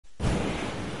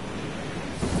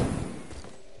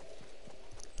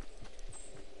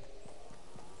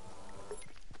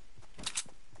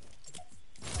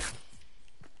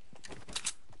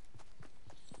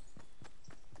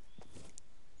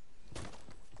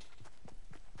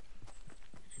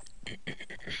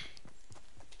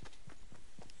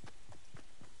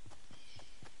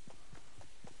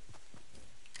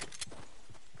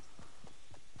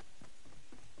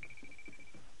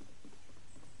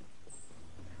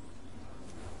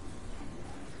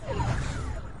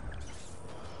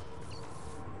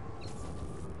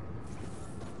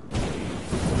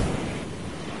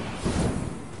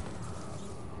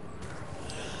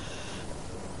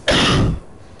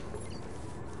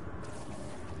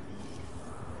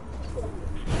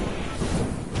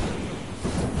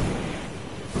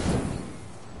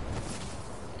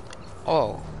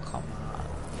Oh, come on.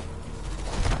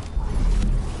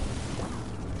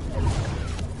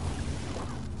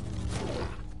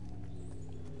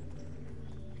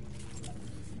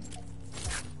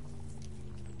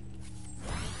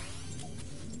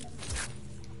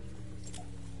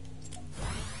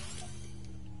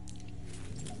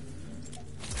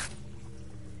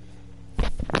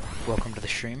 Welcome to the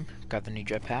stream. Got the new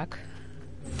jetpack.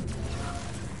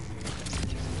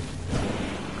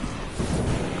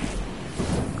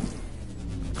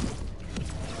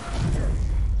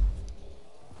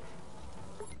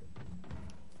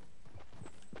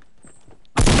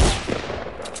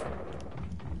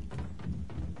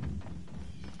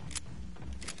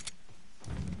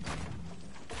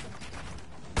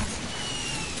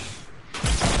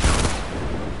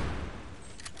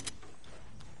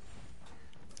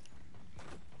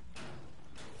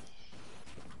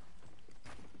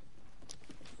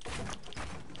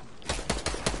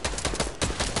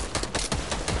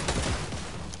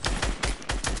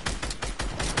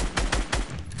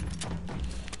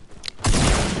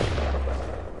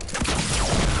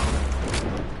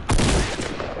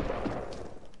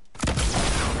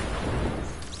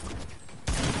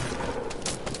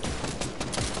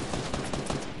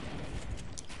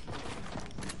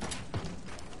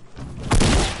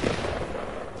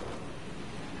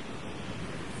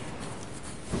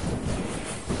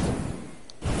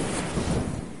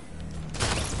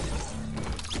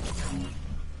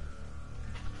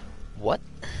 What?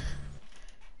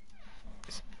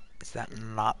 Is that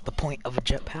not the point of a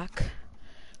jetpack?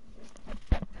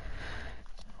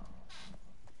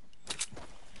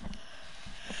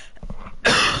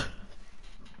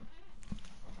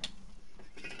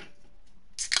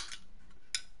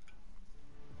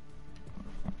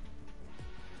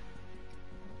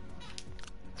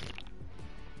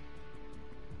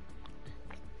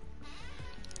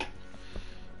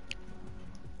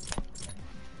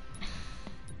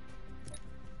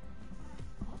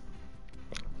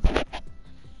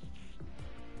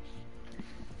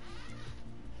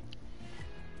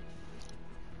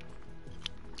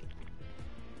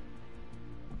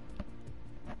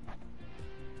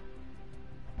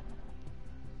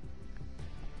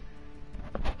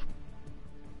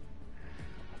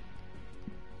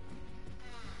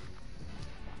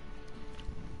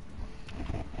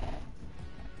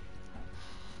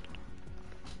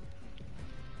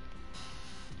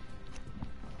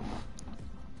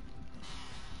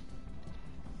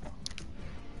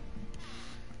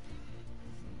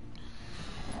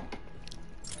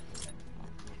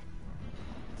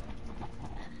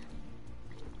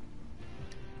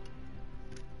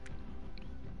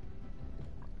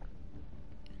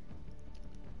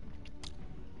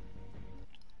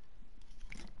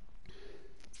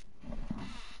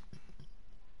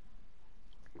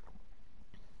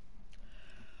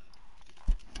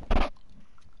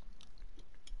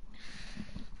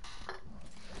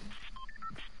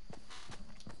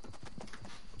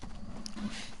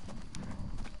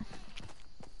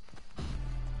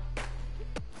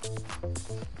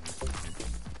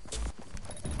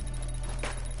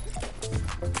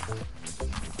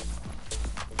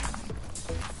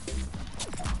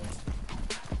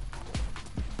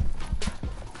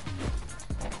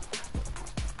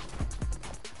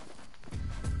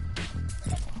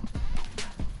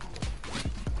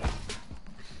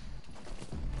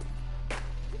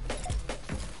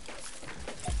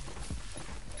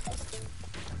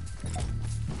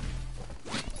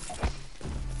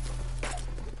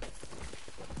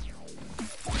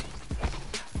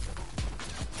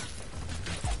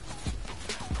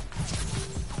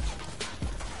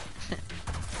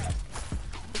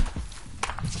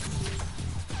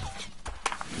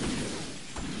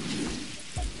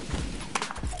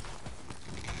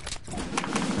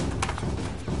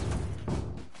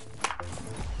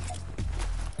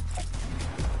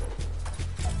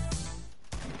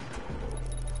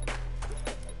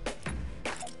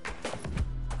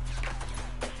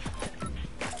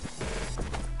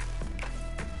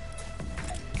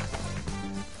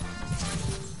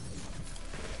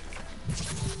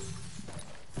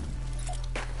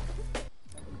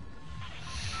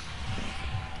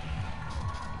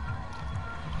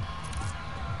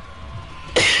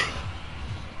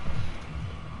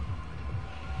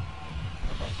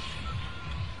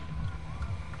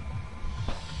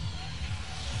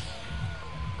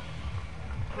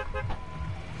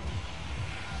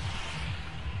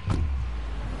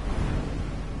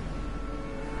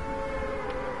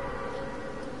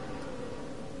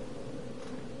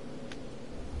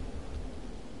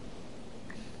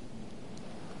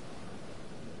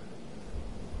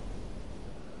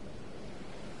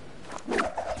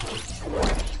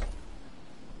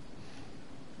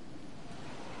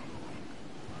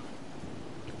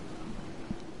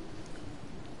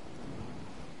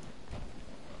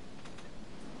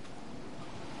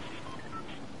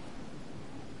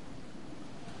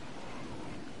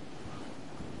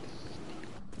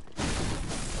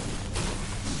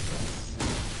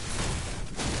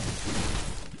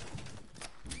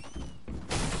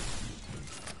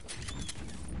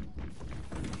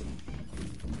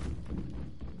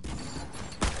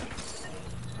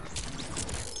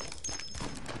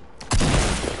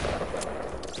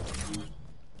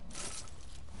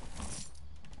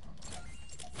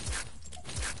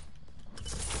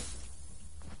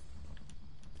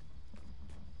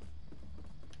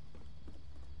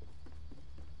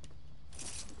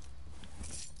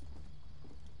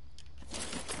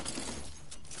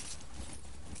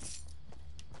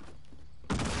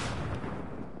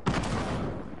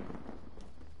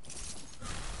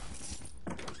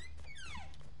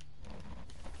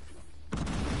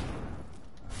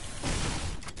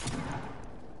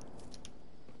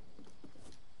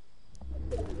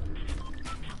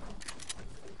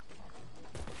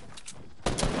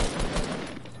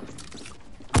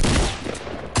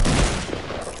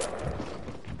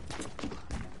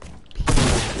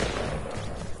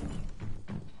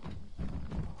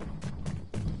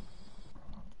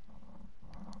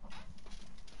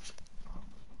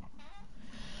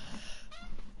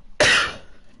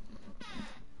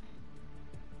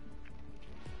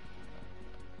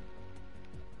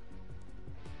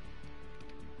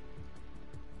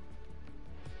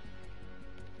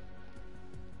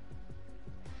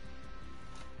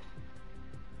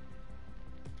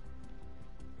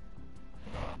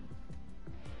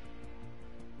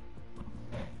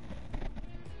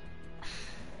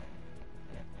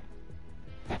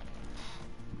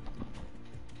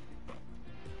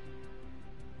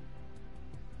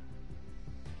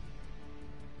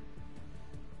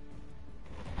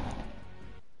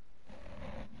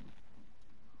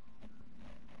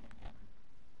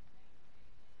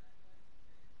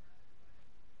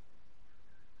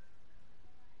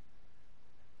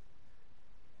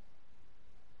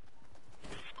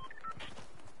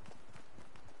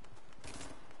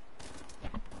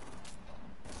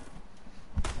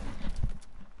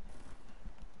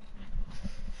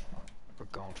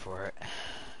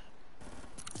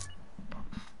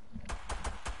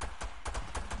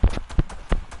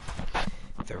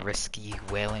 The Risky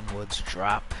Wailing Woods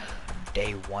drop,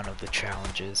 day 1 of the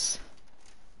challenges.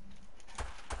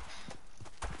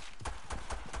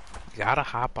 You gotta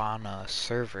hop on a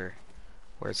server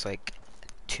where it's like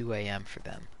 2 AM for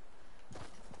them.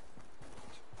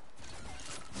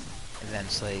 And then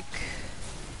it's like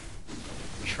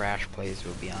trash plays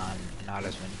will be on, and not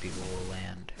as many people will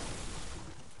land.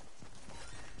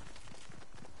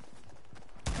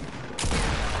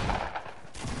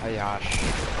 Hi Yash.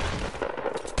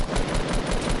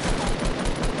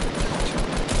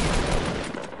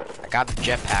 I got the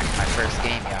jetpack in my first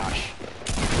game, Yash.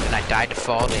 And I died to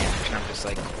fall damage, and I'm just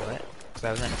like, what? Because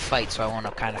I was in a fight, so I went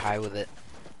up kind of high with it.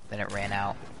 Then it ran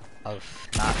out of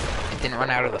it didn't run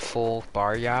out of the full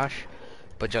bar, Yash,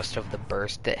 but just of the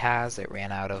burst it has, it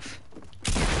ran out of.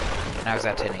 And I was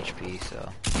at 10 HP, so.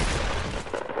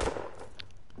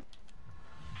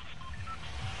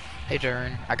 Hey,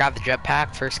 Dern. I got the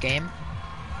jetpack first game.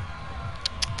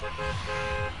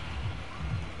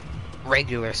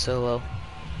 Regular solo.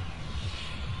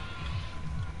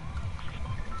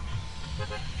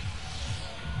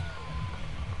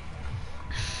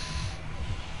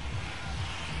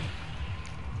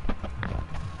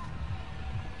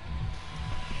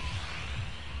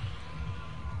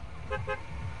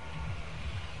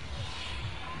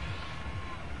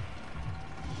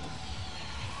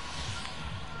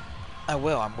 I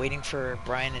will. I'm waiting for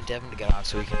Brian and Devin to get on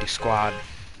so we can do squad.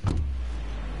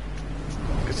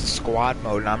 Because it's squad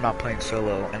mode and I'm not playing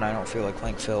solo and I don't feel like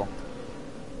playing Phil.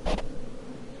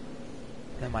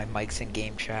 Then my mic's in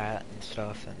game chat and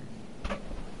stuff, and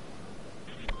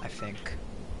I think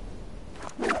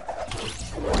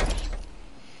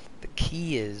the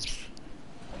key is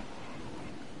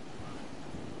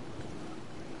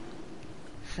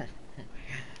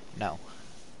no.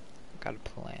 Got a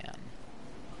plan.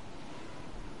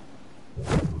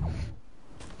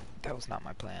 That was not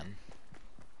my plan.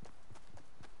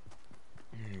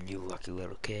 You lucky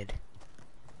little kid.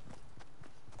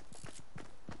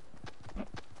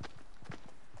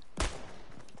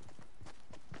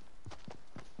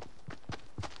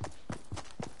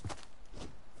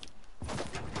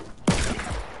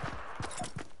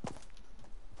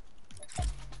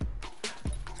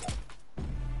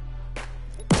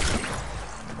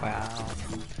 Wow.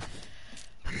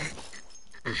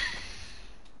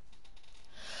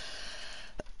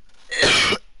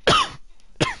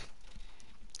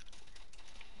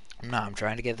 No, I'm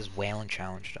trying to get this whaling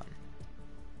challenge done.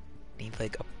 Need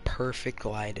like a perfect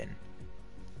glide in.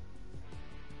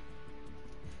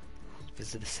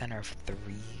 Visit the center of 3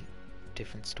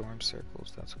 different storm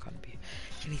circles. That's gonna be.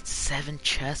 You need 7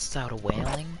 chests out of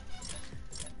whaling?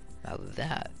 Now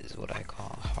that is what I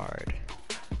call hard.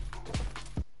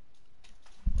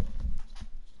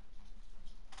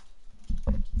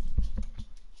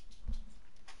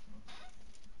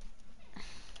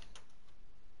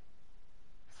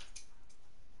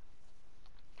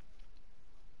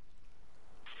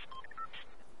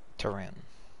 Tarun.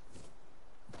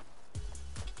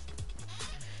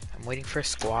 I'm waiting for a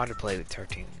squad to play with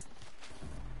Tartoon.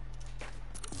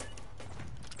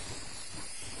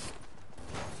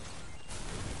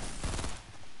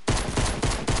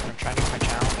 I'm trying to get my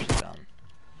challenges done.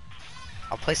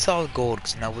 I'll play solid gold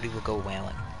because nobody will go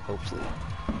whaling, hopefully.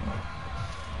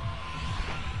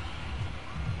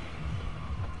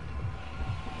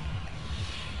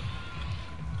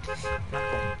 I'm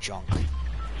not going junk.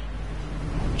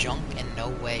 Junk in no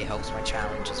way helps my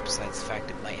challenges besides the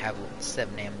fact it might have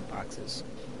 7 ammo boxes.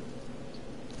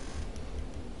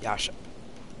 Yash,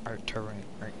 or Tarun,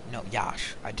 or no,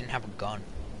 Yash, I didn't have a gun.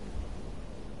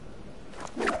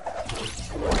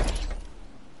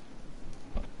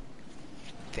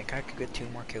 Think I could get 2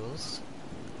 more kills?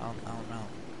 I don't know.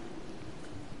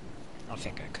 I don't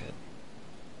think I could.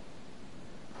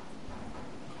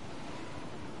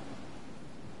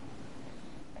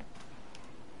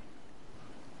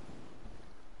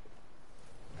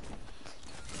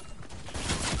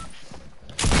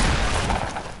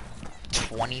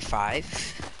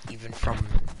 Even from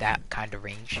that kind of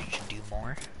range, you should do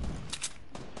more.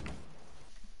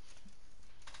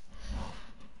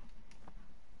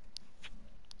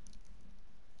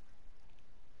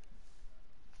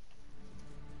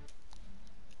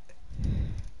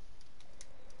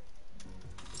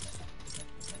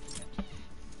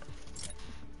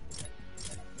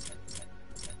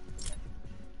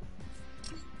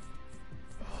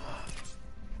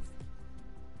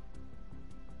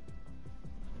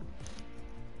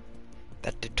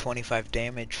 That did 25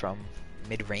 damage from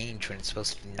mid-range when it's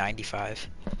supposed to be 95.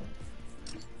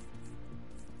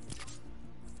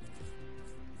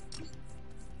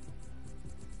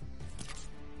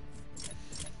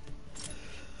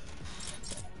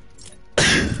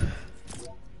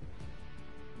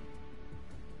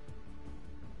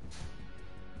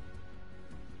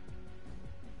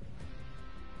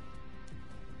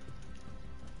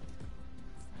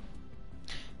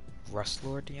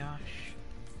 Rustlord, Yash?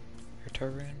 Or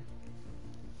Tarun?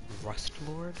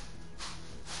 Rustlord?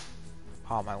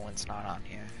 Oh, my one's not on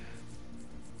here.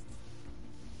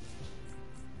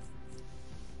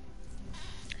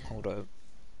 Hold up.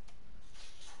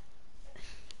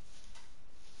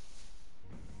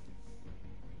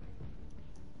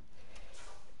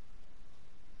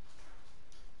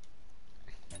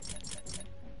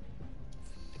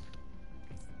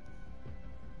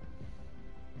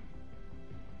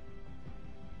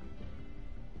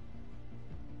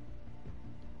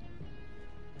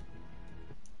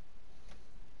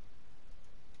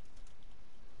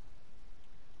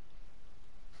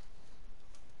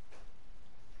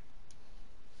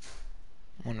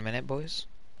 One minute, boys.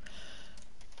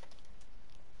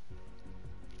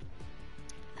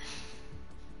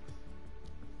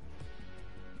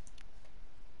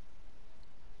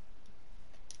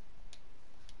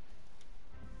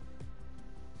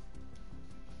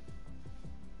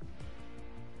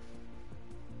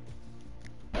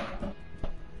 No,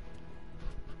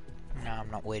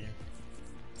 I'm not waiting.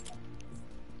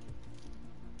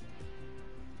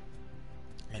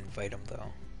 Invite him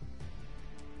though.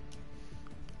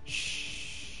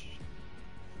 Shh.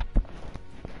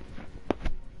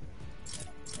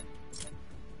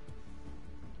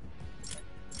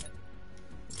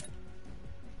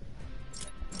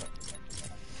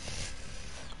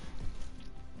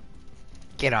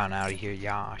 Get on out of here,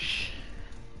 Yash.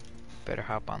 Better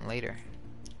hop on later.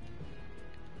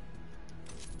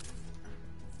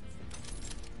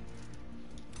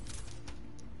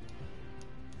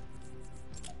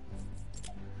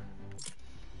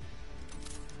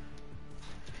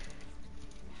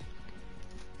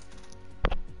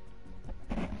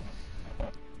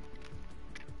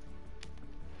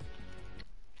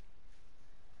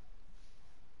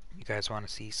 You guys want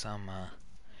to see some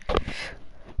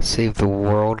Save the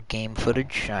World game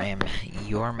footage? I am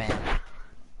your man.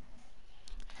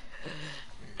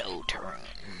 No turn.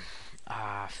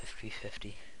 Ah,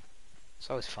 50-50. It's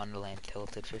always fun to land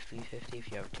tilted 50-50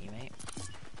 if you have a teammate.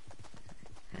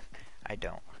 I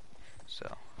don't.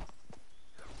 So.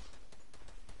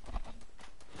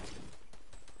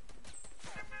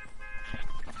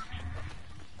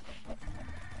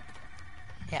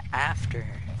 Yeah, after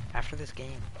this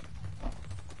game.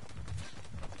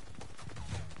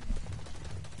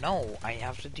 No, I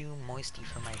have to do Moisty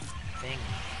for my thing.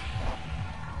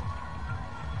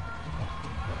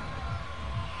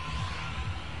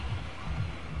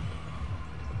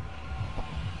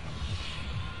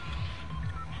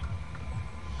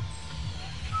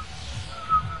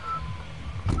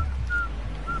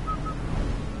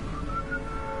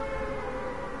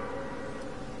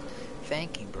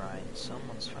 Thank you, Brian.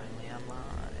 Someone's finally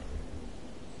online.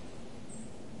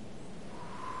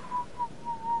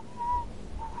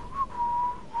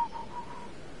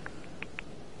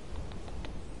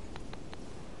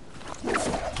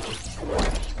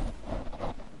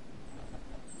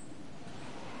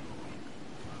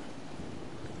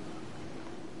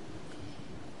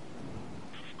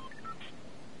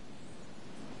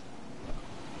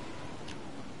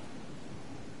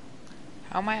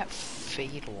 How am I at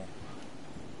Fatal?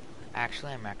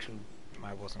 Actually,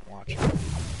 I wasn't watching.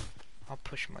 I'll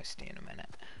push Moisty in a minute.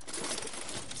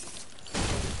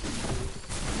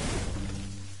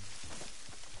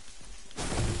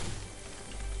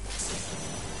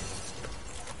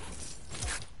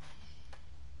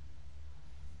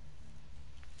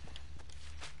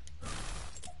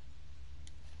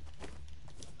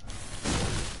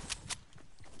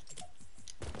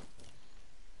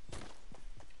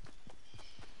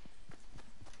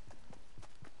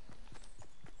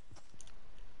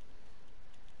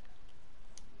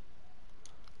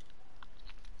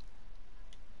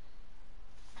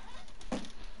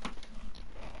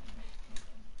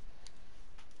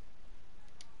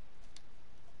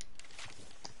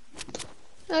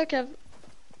 Okay.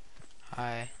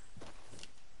 Hi.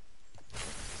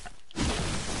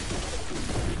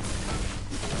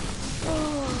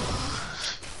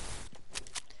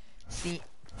 See,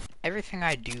 everything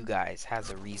I do, guys,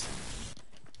 has a reason.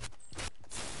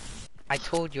 I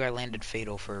told you I landed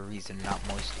Fatal for a reason, not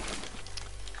Moisty.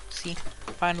 See,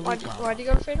 find a loot llama. Why'd you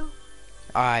go to Fatal?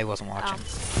 I wasn't watching,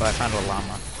 but I found a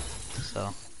llama,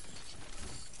 so.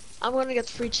 I'm gonna get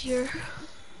the free tier.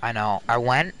 I know.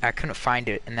 I couldn't find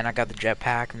it, and then I got the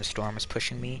jetpack, and the storm was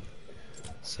pushing me.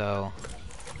 So.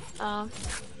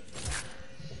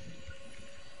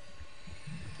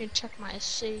 You check my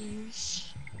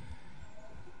saves.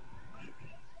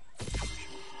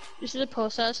 You see the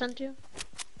post that I sent you?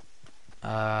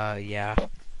 Yeah.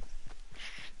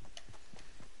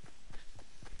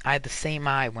 I had the same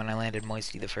eye when I landed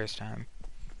Moisty the first time.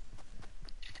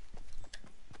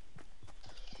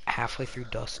 Halfway through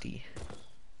Dusty.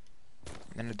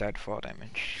 And then I died to fall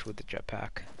damage with the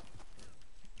jetpack.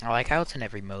 I like how it's in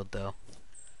every mode though.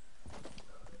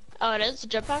 Oh, it is a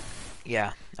jetpack?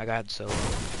 Yeah, I got it solo.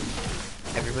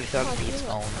 Everybody thought it'd be its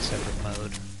own separate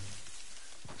mode.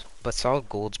 But Solid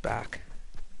Gold's back.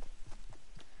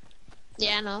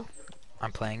 Yeah, I know.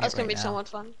 I'm playing it That's gonna right be now. so much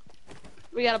fun.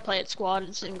 We gotta play it squad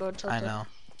and go tilted. I know.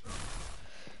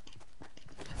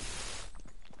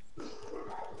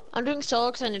 I'm doing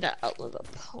solo because I need to outlive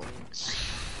opponents.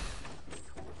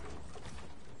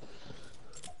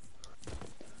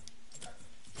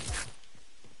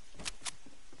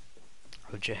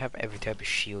 Would you have every type of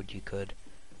shield you could?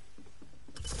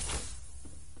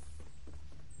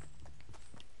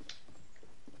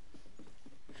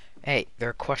 Hey, there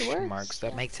are question marks.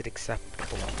 That makes it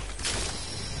acceptable.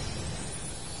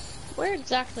 Where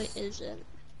exactly is it?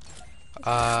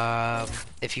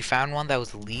 If you found one that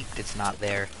was leaked, it's not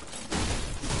there.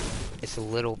 It's a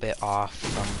little bit off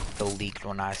from the leaked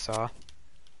one I saw.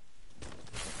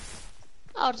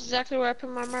 Oh, it's exactly where I put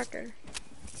my marker.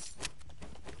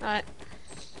 Alright.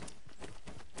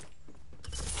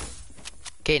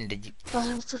 Caden, did you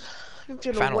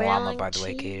found a llama, by the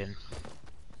way, Caden?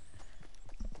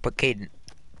 But Caden,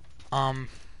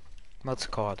 what's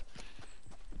it called?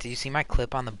 Did you see my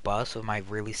clip on the bus of my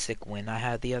really sick win I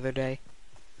had the other day?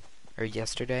 Or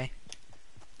yesterday?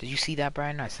 Did you see that,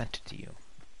 Brian? I sent it to you.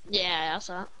 Yeah, I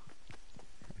saw it.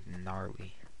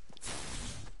 Gnarly.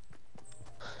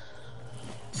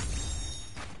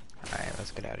 Alright, let's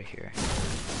get out of here.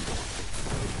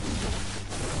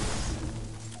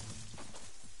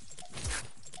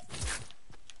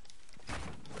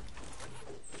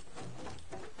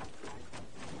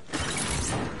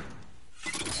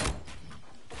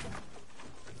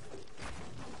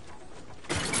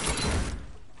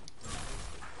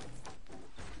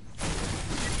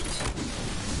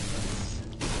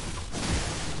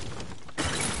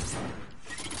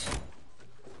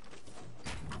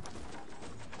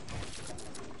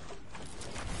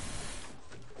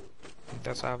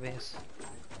 That's obvious.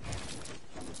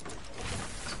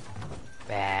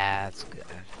 That's good.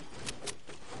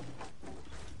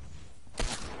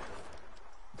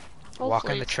 Hopefully Walk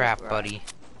in the trap, right. buddy.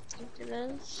 I think it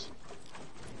is.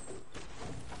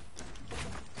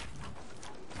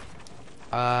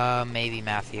 Maybe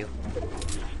Matthew.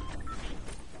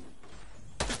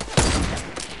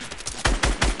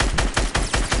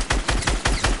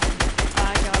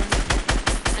 I got him.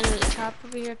 And there's a trap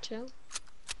over here too.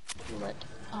 But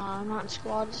I'm not in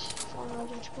squads. I'm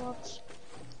not in squads.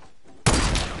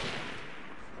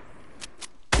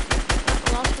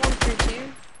 I lost one free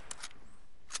tier.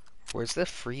 Where's the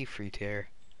free tier?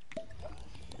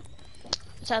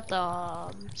 It's at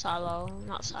the silo,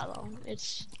 not silo.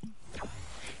 It's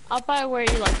up by where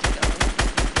you like to go.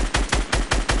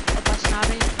 Up by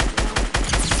Snobby.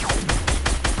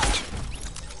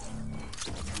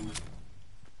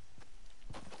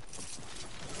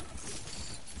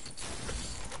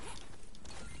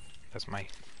 That's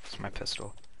my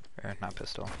pistol. Or not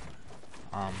pistol.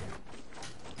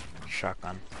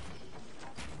 Shotgun.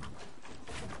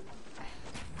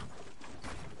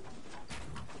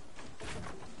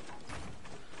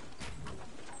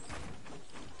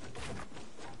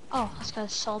 Oh, this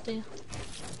guy's salty.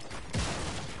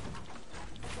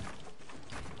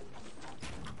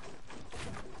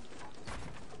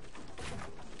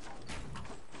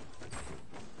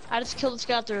 I just killed this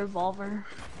guy with the revolver.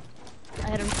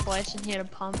 I hit him twice and he had a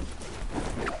pump.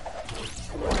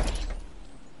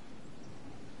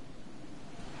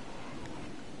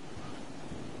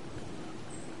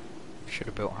 Should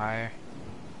have built higher.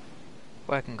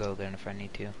 Well, I can go then if I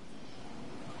need to. I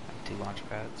have 2 launch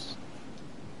pads.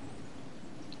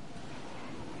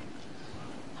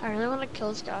 I really want to kill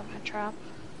this guy with my trap.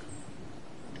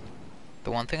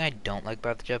 The one thing I don't like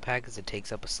about the jetpack is it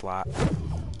takes up a slot.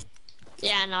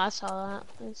 Yeah, no, I saw that.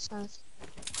 It's nice.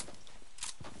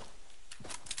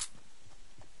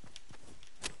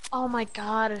 Oh my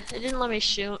god, it didn't let me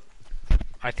shoot.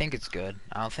 I think it's good.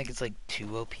 I don't think it's like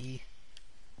too OP.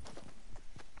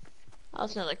 Oh,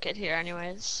 there's another kid here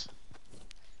anyways.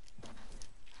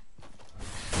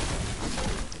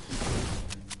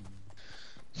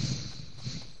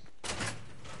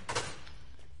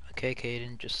 Okay,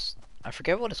 Caden, just... I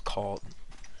forget what it's called.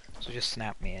 So just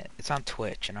snap me it. It's on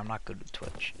Twitch, and I'm not good with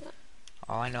Twitch.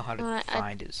 All I know how to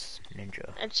find is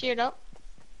Ninja. I cheered up.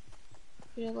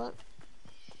 You know what?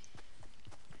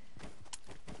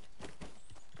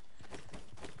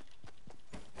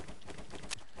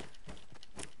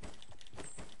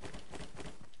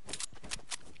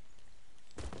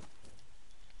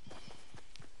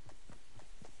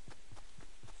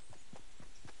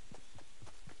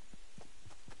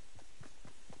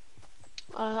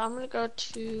 I'm gonna go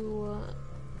to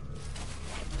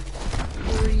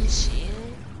Greasy.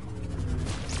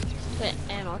 Put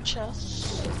ammo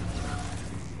chests.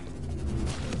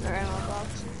 Or ammo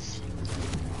boxes.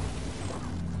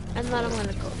 And then I'm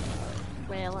gonna go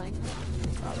whaling.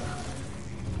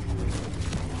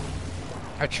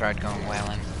 I tried going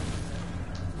whaling.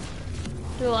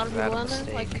 Do a lot of Bad people in there?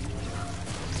 mistake. Like, Dude,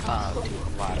 a lot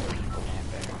of people land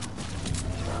there.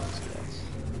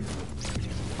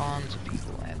 Tons of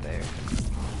people land there.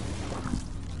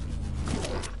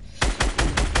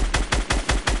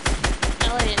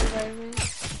 Elliot invited me.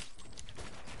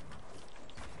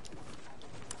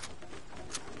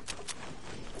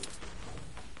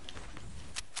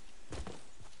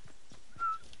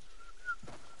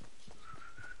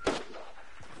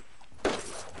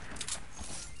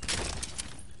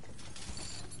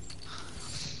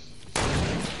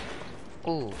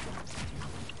 Ooh.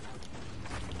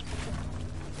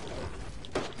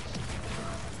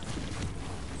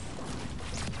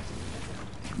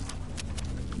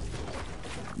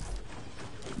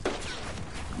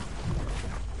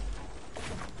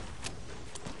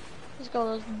 Let's go.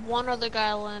 There's one other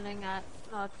guy landing at,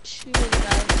 two other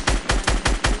guys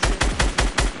landing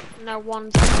at. No,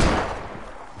 one's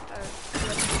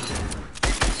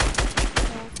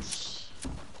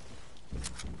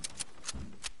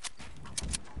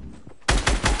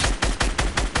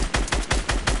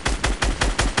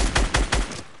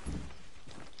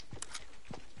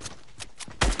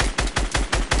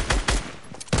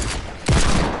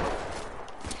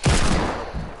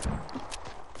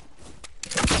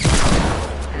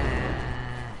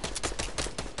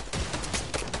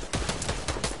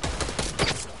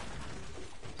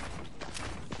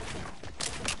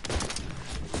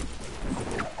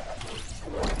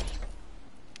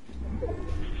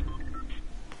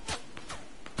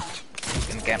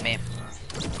Gonna get me.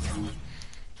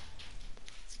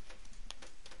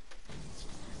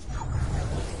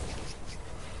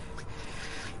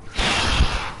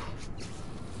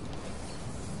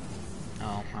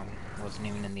 Oh, I wasn't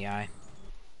even in the eye.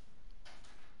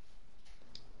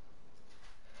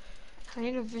 I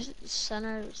need to visit the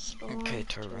center store. Okay,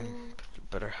 Turbine.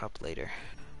 Better help later.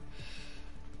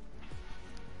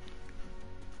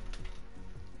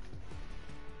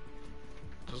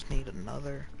 Just need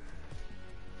another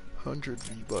 100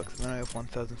 V-Bucks, and then I have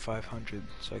 1,500,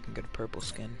 so I can get a purple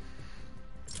skin.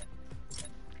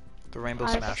 The Rainbow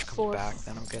Smash comes back,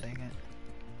 then I'm getting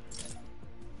it.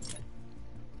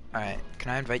 Alright,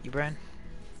 can I invite you, Brian?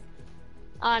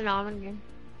 No, I'm in game.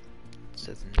 It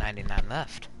says 99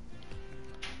 left.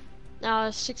 No,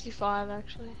 it's 65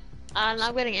 actually. And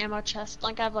I'm getting ammo chest.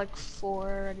 Like I have like 4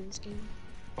 already in this game.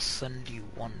 I'll send you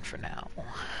one for now.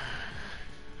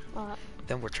 Uh,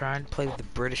 Then we're trying to play with the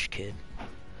British kid.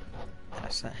 And I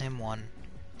sent him one.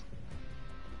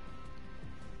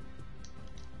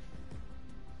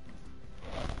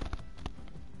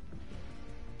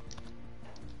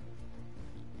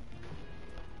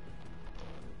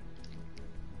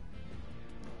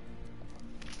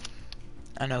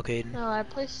 I know, Caden. no, I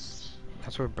placed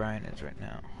That's where Brian is right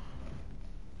now.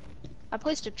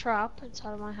 a trap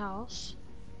inside of my house.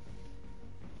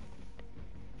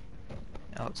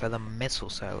 Outside the missile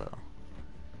silo.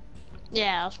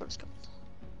 Yeah, that's what it's called.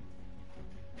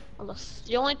 Well,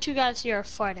 the only 2 guys here are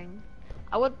fighting.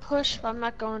 I would push, but I'm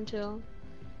not going to.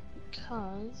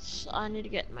 Because I need to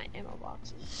get my ammo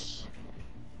boxes.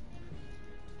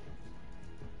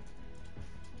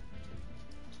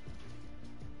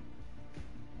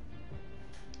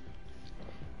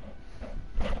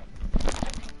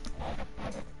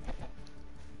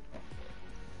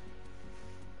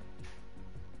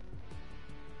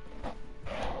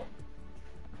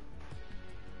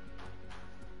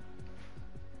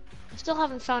 I still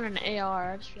haven't found an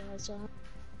AR, I just realized that.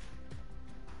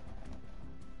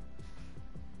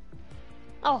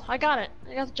 Oh, I got it.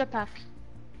 I got the jetpack.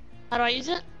 How do I use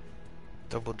it?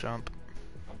 Double jump.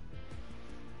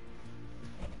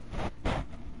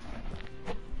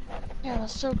 Yeah,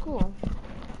 that's so cool.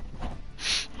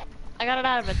 I got it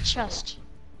out of a chest.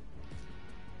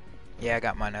 Yeah, I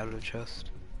got mine out of the chest.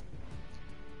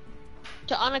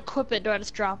 To unequip it, do I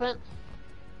just drop it?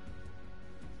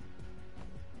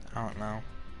 I don't know.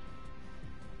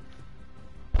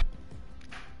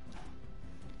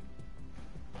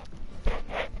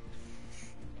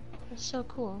 That's so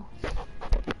cool.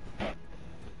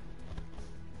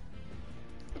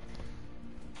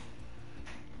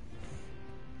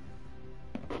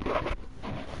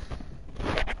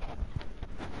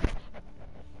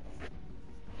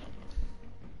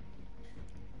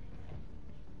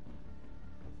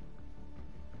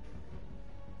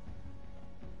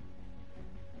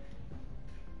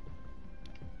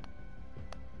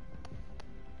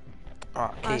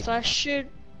 Oh, Alright, so Caden.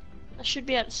 I should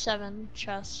be at 7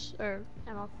 chests or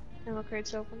ammo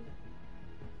crates open.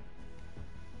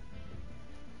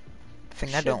 The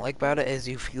thing I don't like about it is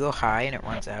if you go high and it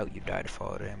runs out, you die to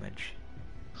fall damage.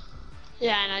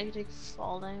 Yeah, I know you take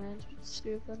fall damage. It's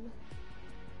stupid.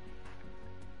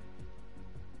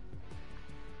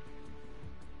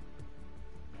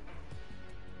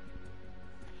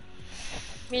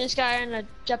 Me and this guy are in a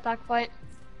jetpack fight.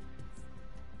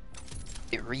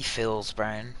 It refills,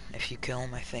 Brian, if you kill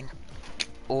him, I think.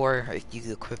 Or if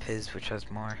you equip his, which has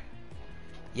more.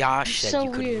 Yash said So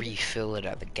you could weird. refill it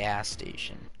at the gas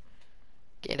station.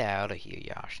 Get out of here,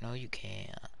 Yash. No, you can't.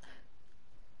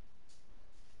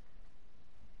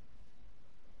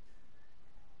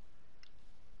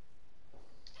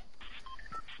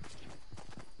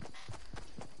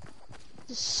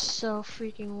 This is so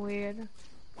freaking weird.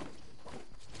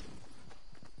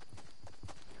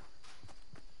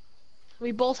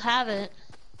 We both have it.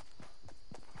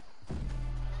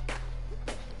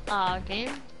 Game?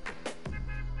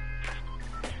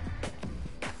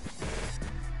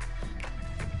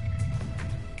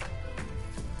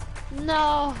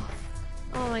 No!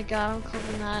 Oh my god, I'm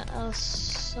clicking that. That was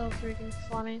so freaking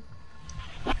funny.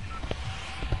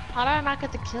 How did I not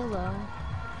get the kill though?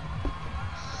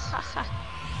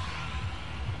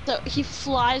 So he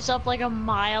flies up like a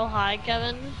mile high,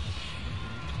 Kevin.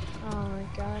 Oh my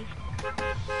god.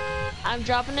 I'm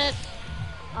dropping it.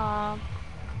 Why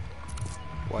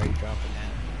are you dropping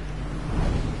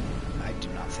that? I do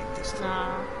not think this thing.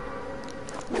 Nah.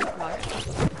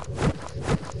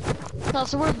 No,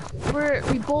 so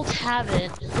we both have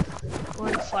it. We're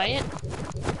in a fight.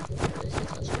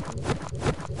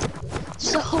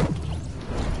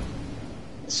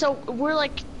 So we're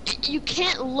like, you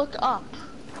can't look up.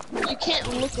 You can't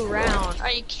look around. Or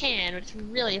you can, but it's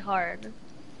really hard.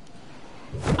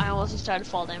 I almost just started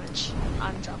fall damage.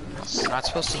 I'm dropping this. You're not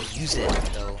supposed to use it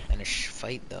though in a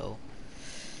fight though.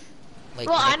 Like,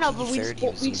 Well, I know, but we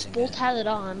P30 just both had it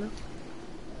on.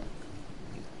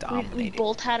 We dominated.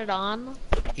 both had it on.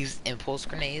 Used impulse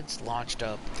grenades, launched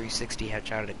up 360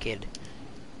 headshot at a kid.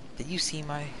 Did you see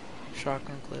my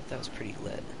shotgun clip? That was pretty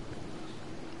lit.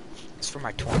 It's for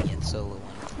my 20th solo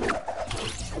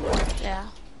one. Yeah.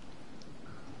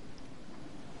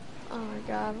 Oh my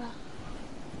god.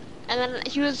 And then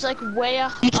he was like way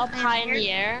up high in the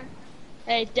air.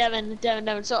 Hey, Devin.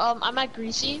 So I'm at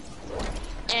Greasy,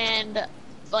 and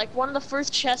like one of the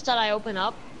first chests that I open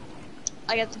up,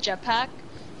 I get the jetpack.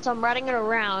 So I'm riding it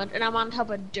around, and I'm on top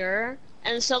of Durr,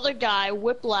 and this other guy,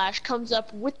 Whiplash, comes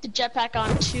up with the jetpack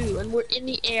on too, and we're in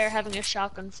the air having a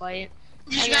shotgun fight.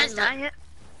 Did you guys die yet?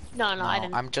 No, I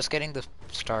didn't. I'm just getting the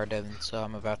star, Devin, so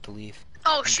I'm about to leave.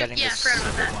 Oh shoot, yeah, I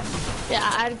forgot about that.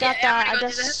 Yeah, I got that. I'm I gonna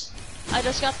go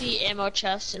just got the ammo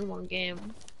chest in one game.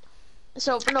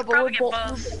 So no, but probably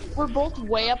we're both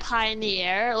way up high in the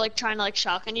air, like trying to like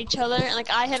shotgun each other, and like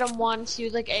I hit him once, he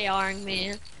was like ARing me,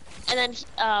 and then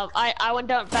I went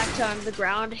down back down to the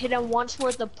ground, hit him once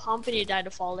with the pump, and he died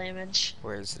to fall damage.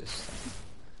 Where is this?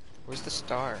 Where's the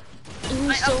star? I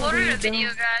uploaded a video,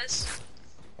 guys.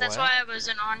 That's What? why I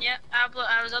wasn't on yet.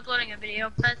 I was uploading a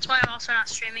video. That's why I'm also not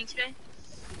streaming today.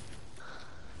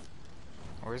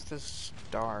 Where's the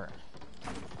star?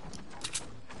 I'm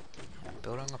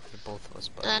building up for both of us,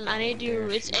 but And I need you. dare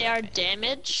It's shoot AR at me.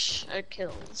 damage or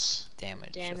kills.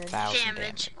 Damage. Damage. 1,000 Damage.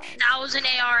 damage. 1,000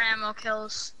 AR ammo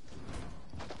kills.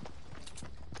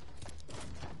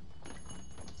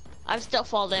 I still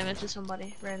fall damage to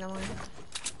somebody randomly.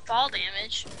 Fall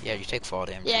damage. Yeah, you take fall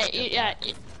damage. Yeah, with the yeah.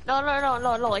 jetpack.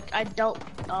 No. Like I don't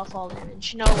fall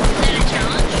damage. No. Is that a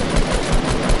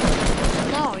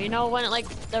challenge? No, you know when like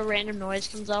the random noise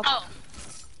comes up. Oh.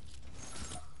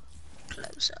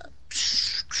 Close up.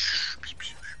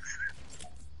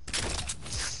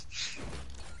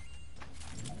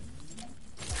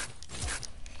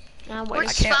 I'm We're waiting.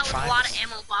 a can't spot with a find lot this. of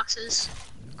ammo boxes.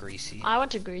 Greasy. I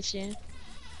went to Greasy.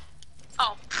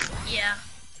 Oh, yeah.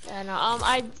 And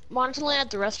I wanted to land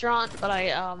at the restaurant, but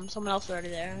someone else was already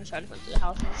there, so I just went to the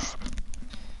houses.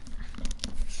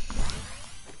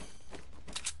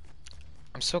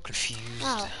 I'm so confused.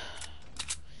 Oh.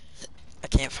 I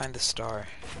can't find the star.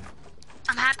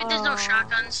 I'm happy there's no Oh.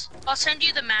 shotguns. I'll send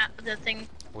you the map, the thing.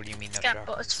 What do you mean It's no got,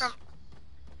 shotguns?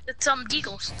 it's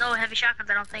Deagles. No heavy shotguns,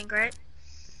 I don't think, right?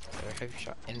 They're heavy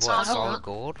shot. In It's what? all Solid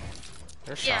gold. gold?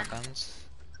 They're Yeah. shotguns.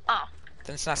 Oh.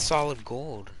 Then it's not solid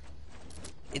gold.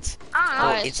 It's I don't know.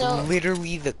 Alright, it's so-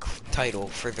 literally the title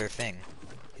for their thing.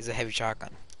 Is a heavy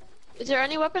shotgun. Is there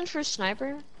any weapons for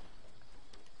sniper?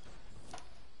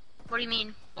 What do you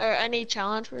mean? Or any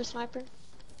challenge for a sniper?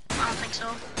 I don't think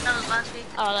so. That was last week.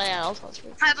 Oh yeah, that was last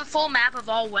week. I have a full map of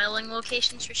all whaling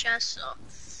locations for chests, so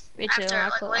Me too. after I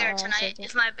like put, later tonight, saved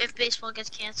it. if baseball gets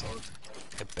canceled,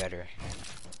 It better.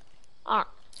 Oh,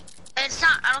 it's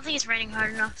not. I don't think it's raining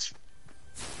hard enough.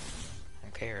 I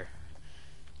don't care.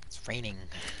 It's raining.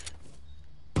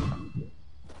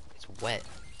 It's wet.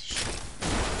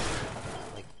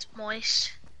 It's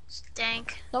moist. It's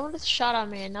dank. someone just shot at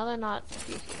me, and now they're not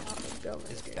speaking out of the building.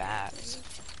 It's bats.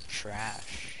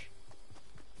 Trash.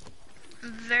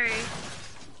 Very.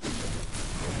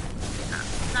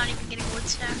 Not even getting wood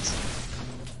stacks.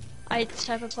 I hate this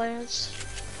type of players.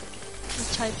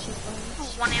 These types of players.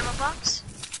 Oh, 1 ammo box.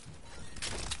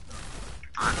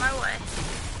 On my way.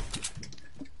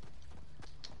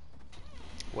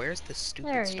 Where's the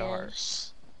stupid There he star?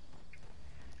 is.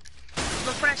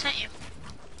 Look what I sent you.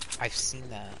 I've seen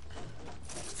that.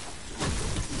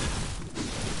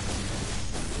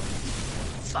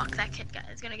 Fuck, that kid guy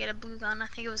is gonna get a blue gun. I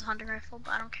think it was a hunting rifle,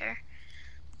 but I don't care.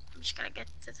 I'm just gonna get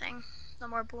the thing. No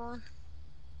more blue one.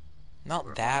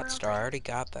 Not that star. I already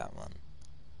got that one.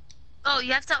 Oh,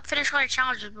 you have to finish all your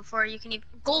challenges before you can even...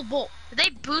 Gold Bolt. Did they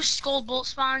boost Gold Bolt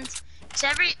spawns? So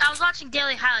I was watching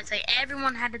daily highlights, like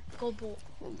everyone had a Gold Bolt.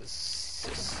 This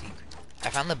is a secret. I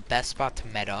found the best spot to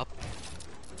med up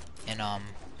in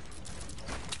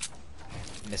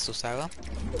missile silo.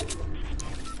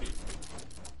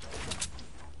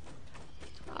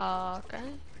 Okay.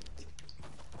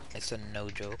 It's a no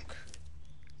joke.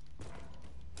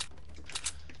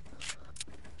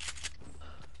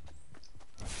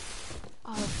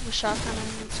 Oh, the shotgun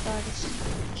and this guy just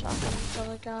shotgun this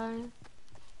other guy. And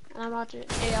I'm about to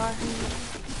AR him.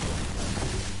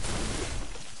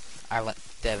 I let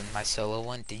Devin my solo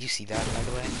one. Did you see that, by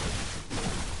the way?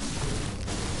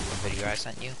 The video I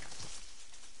sent you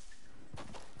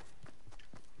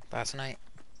last night.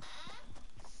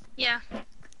 Yeah.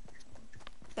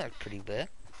 That's pretty lit.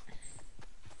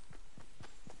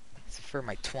 It's for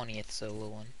my 20th solo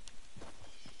one.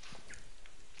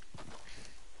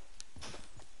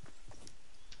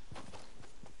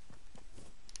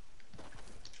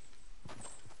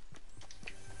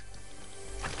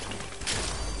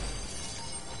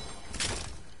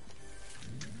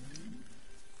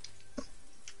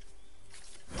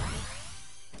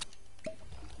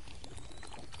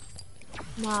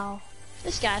 Wow.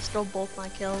 This guy stole both my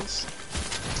kills.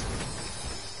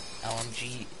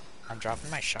 LMG. I'm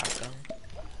dropping my shotgun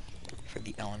for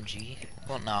the LMG.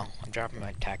 Well, no, I'm dropping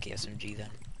my tacky SMG then.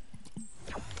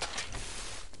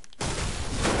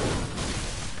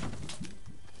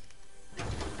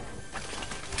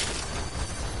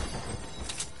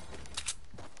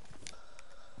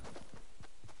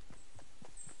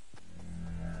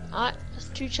 Alright, that's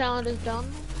 2 challenges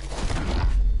done.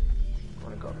 I'm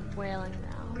gonna go whaling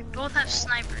now. We both have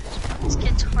snipers. This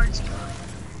kid's hard scope.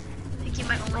 I think he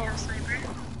might only have sniper.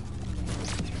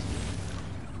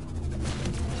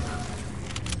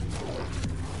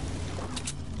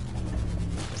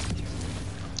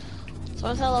 So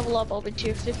once I level up, I'll be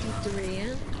tier 53,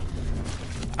 yeah?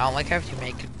 I don't like how you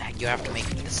have to make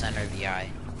it to the center of the eye.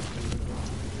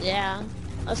 Yeah.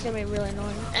 That's gonna be really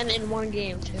annoying. And in one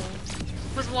game, too.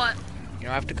 With what? You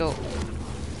don't have to go.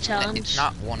 Challenge. It's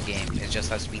not one game. It just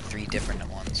has to be 3 different at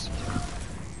once.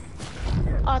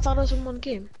 Oh, I thought it was in one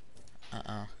game.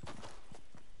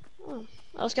 Oh,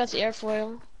 this guy's the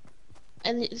airfoil.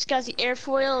 And this guy's the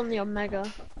airfoil and the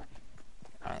Omega.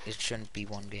 It shouldn't be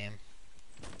one game.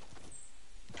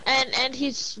 And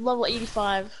he's level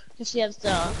 85. Because he has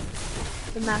the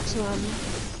maximum.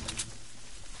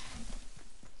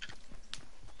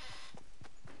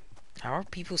 How are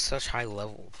people such high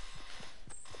level?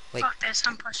 Like, Fuck this,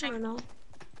 I'm I pushing. don't know.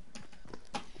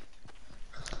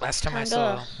 last time I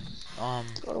Kinda. saw,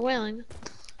 Go to whaling.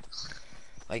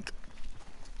 like,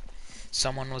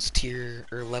 someone was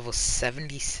level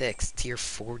 76, tier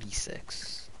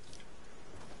 46.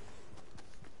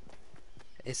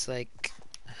 It's like,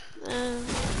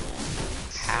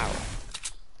 how?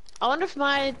 I wonder if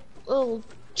my little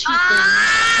cheat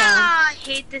Ah, I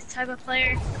hate this type of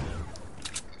player.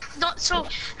 No, so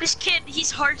this kid,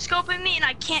 he's hard scoping me, and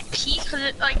I can't peek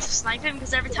to snipe him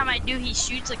because every time I do, he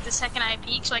shoots like the second I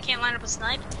peek, so I can't line up a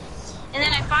snipe. And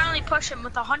then I finally push him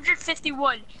with 150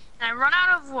 wood, and I run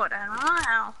out of wood. I don't know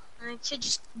how. And the kid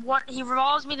just he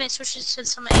revolves me, then switches to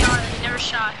some AR that he never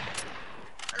shot.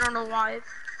 I don't know why.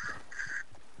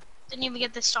 Didn't even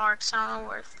get the star, cause I don't know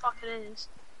where the fuck it is.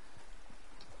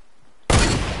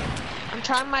 I'm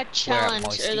trying my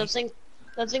challenge, or the thing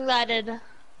that I did.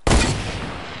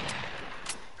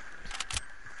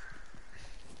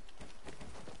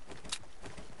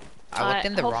 I looked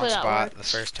in the wrong spot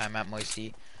works. the first time at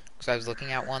Moisty, Because I was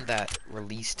looking at one that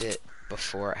released it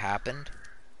before it happened.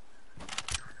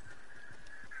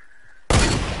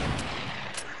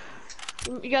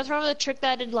 You guys remember the trick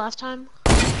that I did last time?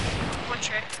 What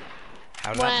trick?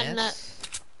 How did I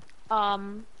miss?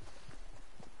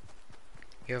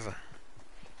 You have a...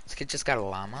 This kid just got a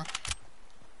llama?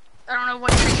 I don't know what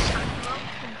trick you're talking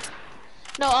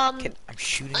about. No, Kid, I'm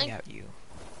shooting at you.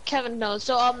 Kevin knows.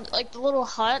 So, like the little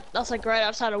hut that's like right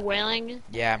outside of Whaling.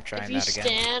 Yeah, I'm trying If you that again.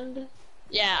 stand,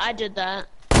 yeah, I did that.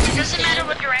 It doesn't matter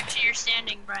what direction you're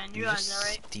standing, Brian. You You realize just that,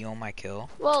 right? steal my kill?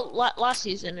 Well, last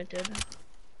season it did.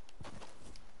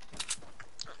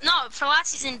 No, for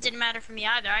last season it didn't matter for me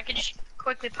either. I could just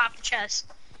quickly pop the chest.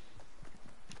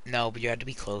 No, but you had to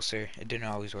be closer. It didn't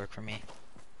always work for me.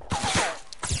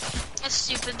 That's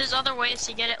stupid. There's other ways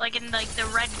to get it, like in like the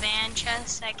red van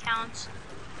chest that counts.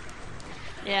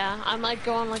 Yeah, I'm like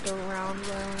going like around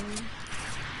Whaling.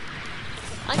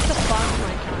 I think the farm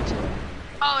might count too.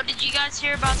 Oh, did you guys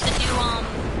hear about the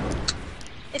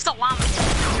new It's the llama.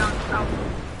 Oh.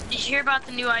 Did you hear about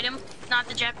the new item? Not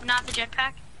the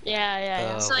jetpack.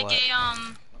 Yeah. It's like what?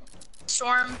 a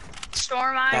storm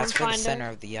eye. That's for the find it. center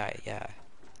of the eye, yeah.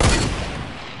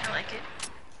 I like it.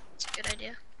 It's a good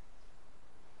idea.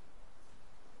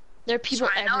 There are people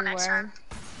That's what I know next everywhere.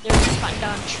 They're just cutting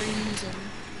down trees and.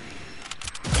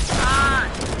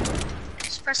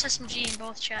 Just press SMG in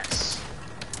both chests.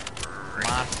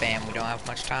 Come on, fam, we don't have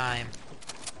much time.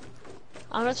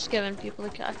 I'm just giving people the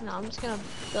cash. No, I'm just gonna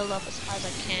build up as high as I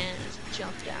can and just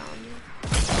jump down.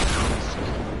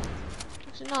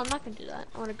 Actually, no, I'm not gonna do that.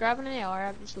 I'm gonna grab an AR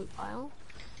out of this loot pile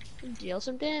and deal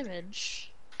some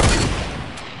damage.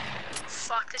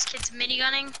 Fuck, this kid's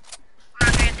minigunning. I'm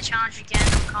not gonna get the challenge again.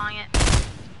 I'm calling it.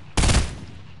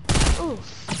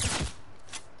 Oof.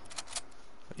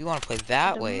 You want to play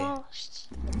that way? Demolished.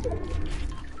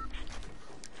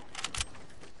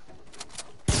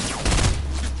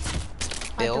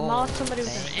 I Bill, demolished somebody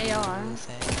with thank an AR. you,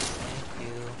 thank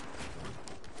you.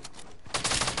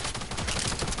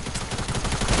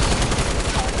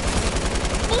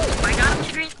 Oh, I got him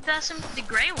to drink the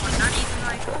gray one. Not even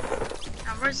like.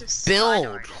 Now where's this?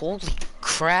 Build! Holy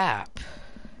crap.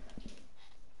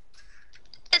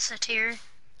 It's a tier.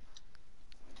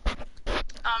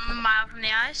 I'm a mile from the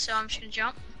ice, so I'm just gonna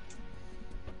jump.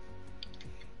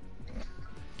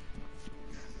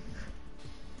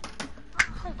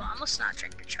 Hold on, let's not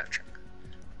drink the chug chug.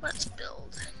 Let's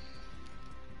build.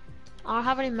 I don't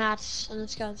have any mats in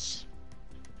this guy's.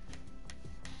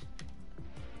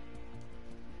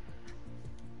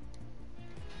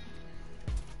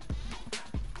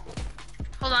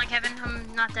 Hold on, Kevin.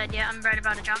 I'm not dead yet. I'm right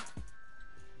about to jump.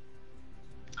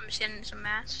 I'm just getting some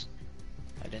mats.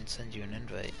 I didn't send you an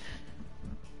invite.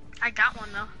 I got one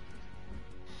though.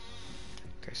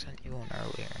 I sent you one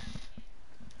earlier.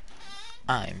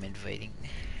 I'm inviting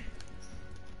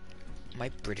my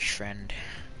British friend.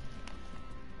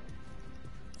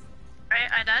 Right,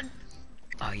 I died.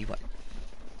 Oh, you went.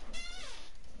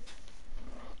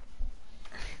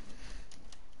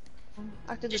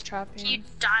 I did the trapping. You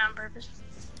die on purpose.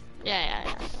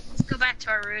 Yeah. Let's go back to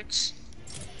our roots.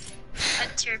 That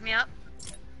teared me up.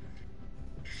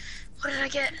 What did I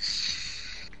get?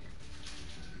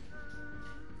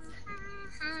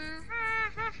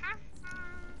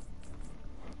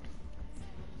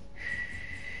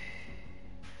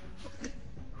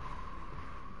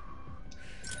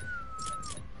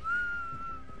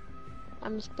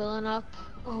 I'm just building up.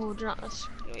 Oh, that's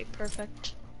gonna be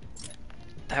perfect.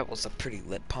 That was a pretty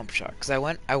lit pump shot. Cause I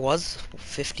was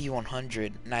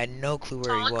 50-100 and I had no clue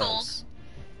where he Solid gold. was.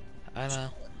 I know.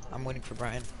 I'm waiting for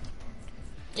Brian.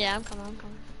 Yeah, I'm coming.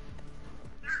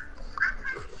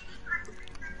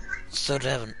 So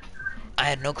Devin, I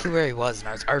had no clue where he was, and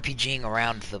I was RPGing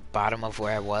around the bottom of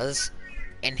where I was,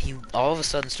 and he all of a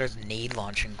sudden starts nade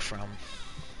launching from.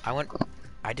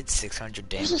 I did 600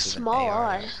 damage. There's a with small an AR.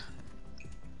 eye.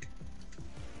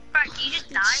 Alright, you just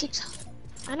died.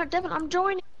 I know, Devin. I'm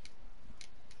joining.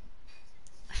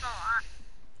 Oh,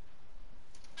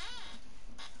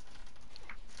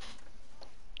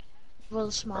 Well,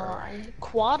 small eye.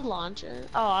 Quad launcher.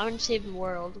 Oh, I'm gonna save the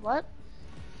world. What?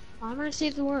 I'm gonna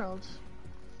save the world.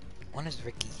 When did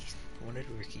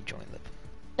Ricky join the?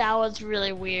 That was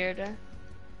really weird.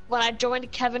 When I joined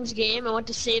Kevin's game, I went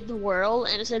to save the world,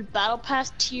 and it said Battle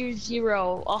Pass Tier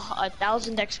 0,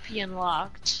 1,000 XP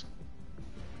unlocked.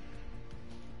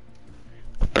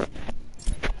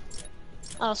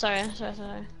 Oh, sorry.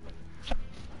 I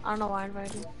don't know why I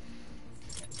invited you.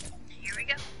 here we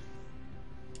go.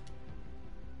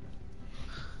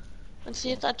 Let's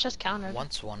see if that chest counted.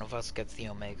 Once one of us gets the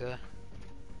Omega,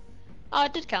 Oh,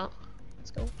 it did count.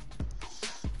 Let's go.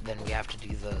 then we have to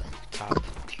do the top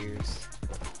tiers.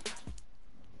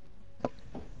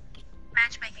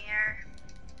 Matchmaking error.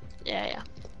 Yeah, yeah.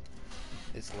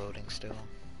 It's loading still.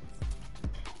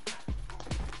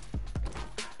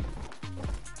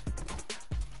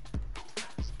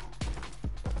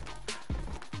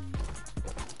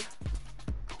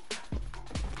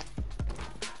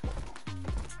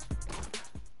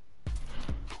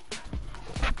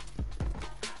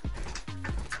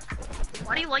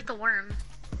 Why do you like the worm?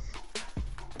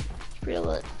 Pretty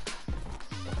lit.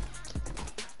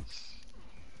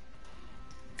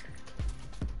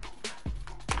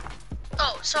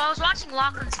 Oh, so I was watching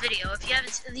Lachlan's video. If you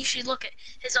haven't, you should look at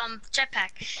his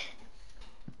jetpack.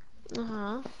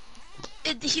 Uh-huh. He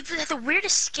had the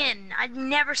weirdest skin. I'd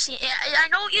never seen. I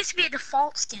know it used to be a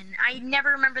default skin. I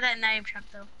never remember that in Item Shop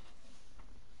though.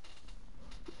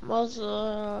 Was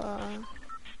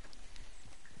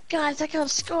guys, I got a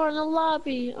score in the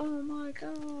lobby. Oh my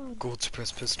god. Gold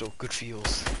suppressed pistol, good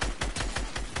feels.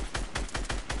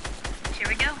 Here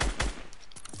we go.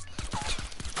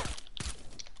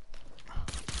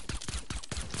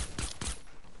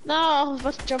 No, I was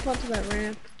about to jump onto that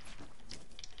ramp.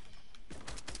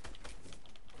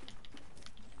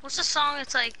 What's the song?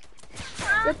 It's like.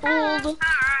 Rippled.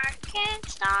 I can't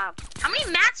stop. How many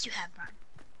mats do you have, Brian?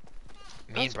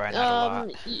 Me and Brian had a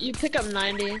lot. You pick up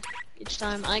 90 each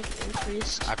time. I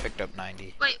increased. I picked up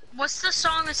 90. Wait, what's the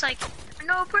song? It's like.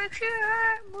 No break your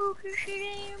heart, move your shit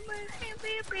in,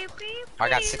 I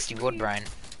got 60 wood, Brian.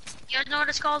 You guys know what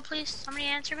it's called, please? Somebody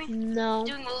answer me. No. I'm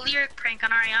doing a lyric prank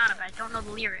on Ariana, but I don't know the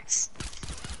lyrics.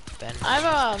 Ben, I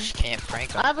have just can't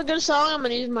prank him. I have a good song. I'm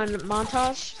gonna use my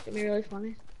montage. It's gonna be really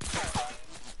funny.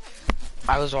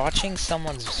 I was watching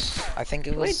someone's, I think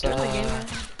it was, What are you doing,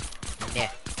 gamer?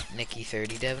 Nikki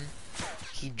 30 Devin.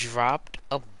 He dropped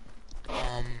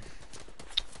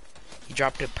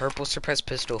a purple suppressed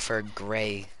pistol for a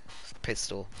gray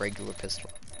pistol, regular pistol.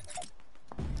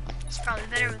 It's probably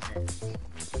better with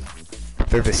it.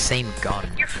 They're the same gun.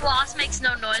 Your floss makes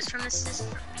no noise from this.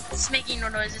 It's making no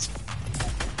noises.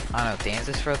 I don't know,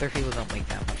 dances for other people don't make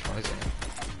that much noise in it.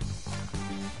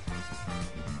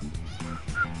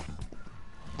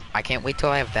 I can't wait till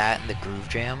I have that in the Groove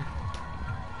Jam.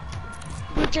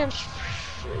 Groove Jam's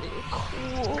pretty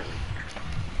cool.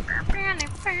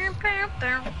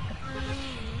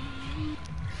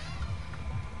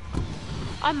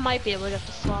 I might be able to get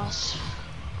the floss.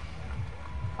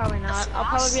 Probably not. I'll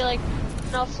probably be like,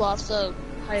 no floss, the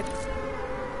hype.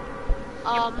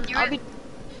 I'll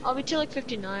be to like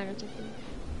 59 or something.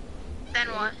 Then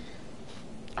what?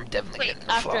 I'm definitely Wait, getting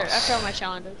the After floss. all my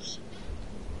challenges.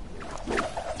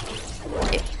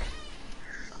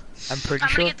 I'm pretty I'm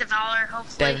sure. gonna get the Valor,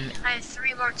 hopefully. Then- I have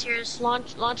 3 more tiers.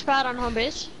 Launch pad on home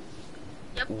base.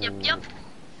 Yep. Set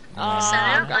it up,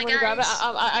 I'm my gonna grab it. guys.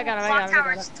 I got it. Clock I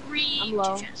tower got is it. 3 I'm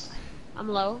low. chests. I'm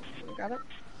low. Grab it.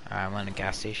 Alright, I'm on a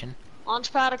gas station.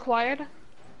 Launch pad acquired.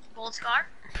 Gold scar.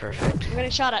 Perfect. I'm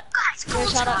getting shot at. Guys, Good gold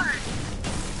shot up. scar.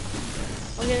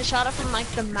 I'm getting shot at from like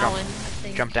the mountain, I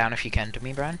think. Jump down if you can to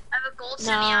me, Brian. I have a gold No.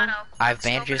 semi-auto. I have Scoping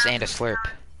bandages out and a the slurp.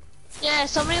 tower. Yeah,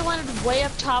 somebody landed way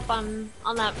up top on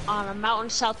a mountain I knocked the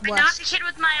southwest. kid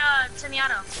with my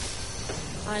semi-auto.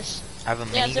 Nice. I have a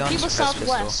Yeah, minigun the people suppressed pistol.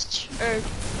 southwest. Or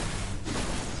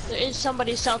there is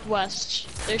somebody southwest.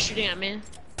 They're shooting at me.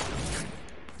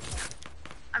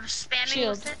 I'm spamming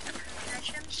Shield. with it.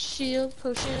 Potion. Shield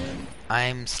potion.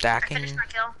 I'm I stacking. finished my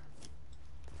kill.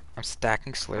 I'm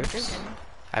stacking slurps. Drinking.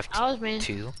 I have That was me.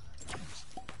 2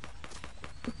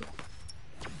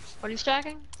 What are you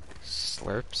stacking?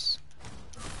 slurps.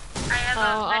 I have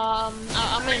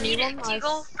I'm gonna need one.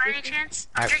 Eagle, by any chance?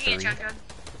 I I'm have drinking a 3. chug jug.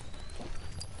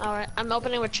 Alright, I'm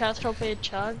opening with chest. Hopefully a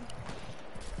chug.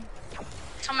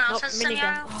 Someone else Nope, has minigun.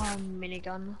 semi-auto? Oh,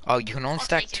 minigun. Oh, you can only I'll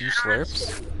stack take 2 it. I don't have-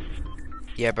 slurps?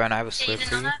 Yeah, Brian, I have a Yeah, you slurp didn't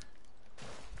for know you. that?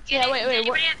 Yeah, wait, Did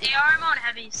what? anybody have AR ammo and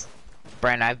heavies?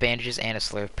 Brian, I have bandages and a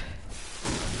slurp.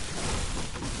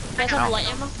 You guys have No. light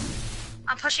ammo?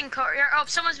 I'm pushing courtyard. Oh,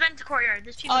 someone's been to courtyard.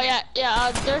 There's people. Oh there.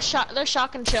 yeah. They're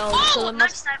shock and chill. Oh, so they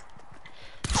nice must. snipe.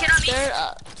 Kid on me. They're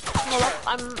hold up.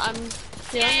 I'm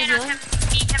Yeah, healing. no, healing.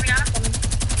 Kevin got him.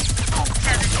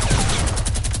 Kevin.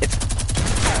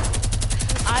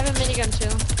 I have a minigun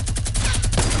too.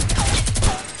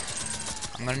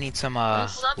 I'm gonna need some Hold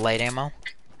up. light ammo.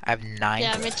 I have 9.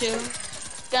 Yeah, me too.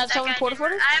 Got That someone guy porta did-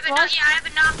 porta? I have a knock. Yeah, I have a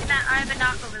knock. I have a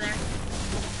knock over there.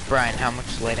 Brian, how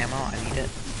much light ammo? I need it.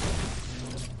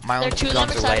 My There only are 2 two guns are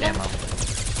limits light item? ammo.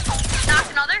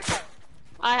 Knocked another.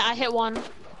 I hit one.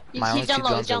 My only He's 2 down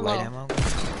low. He's guns are down light low. ammo.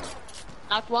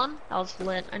 Knocked one. That was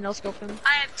lit. I no scoped him.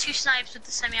 I have 2 snipes with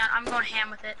the semi-auto. I'm going ham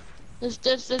with it.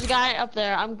 There's a guy up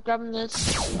there. I'm grabbing this.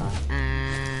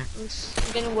 Mm, I'm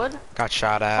getting wood. Got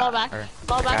shot at. Fall back. or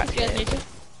Fall back got if you guys hit. need to.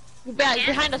 Yeah,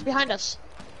 behind us, behind us.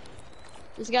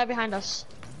 There's a guy behind us.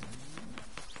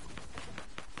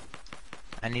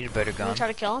 I need a better I'm gun. gonna try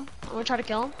to kill him. I'm gonna try to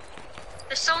kill him.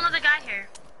 There's still another guy here.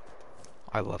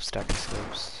 I love stepping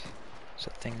scopes. It's a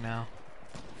thing now.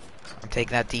 I'm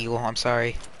taking that deagle. I'm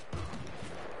sorry.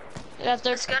 Yeah,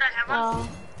 they're That's good, I have one.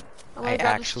 I'm gonna I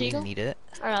grab actually the Steagle. need it.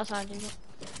 Or that's not a Deagle.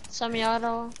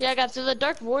 Semi-auto. Yeah, I got through the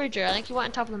Dark Voyager. I think he went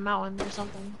on top of the mountain or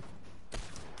something.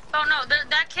 Oh no,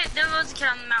 that kid, there was a kid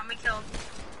on the mountain we killed.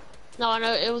 No, I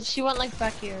know it was. He went like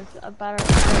back here. A better.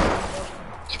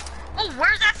 Oh,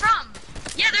 where's that from?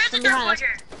 Yeah, there's From a Dark behind us.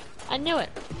 Voyager. I knew it.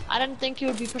 I didn't think he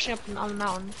would be pushing up on the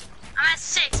mountain. I'm at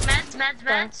 6.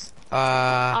 Meds.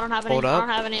 I don't have any. Hold I up. don't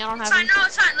have any. I don't It's have fine, any. no,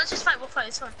 it's fine. Let's just fight. We'll fight.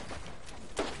 It's fine.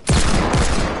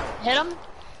 Hit him.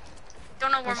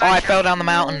 Don't know where Oh, my I fell down the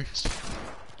mountain.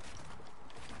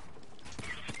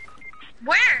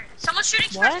 Where? Someone's shooting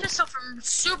What? express pistol from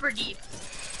super deep.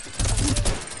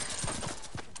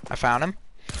 I found him.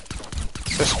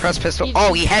 The suppressed pistol. He-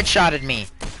 Oh, he headshotted me.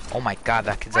 Oh my god,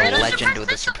 that kid's a Where's the legend with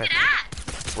the suppressed pistol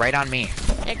suppressed. kid at? Right on me.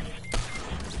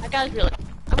 That guy's really.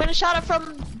 I'm gonna shot it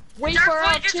from way Dark far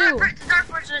out Voyager's too. Dark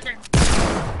Voyager's right there.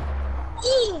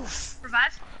 Oof.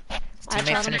 Revive. I Teammate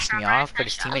shot him. finished me Nice off, shot. but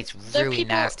his Nice shot. teammate's There are really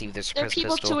people- nasty with the There are suppressed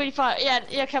people pistol. 285.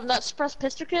 Yeah, Kevin. That suppressed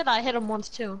pistol kid, I hit him once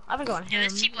too. I've been going Yeah, him.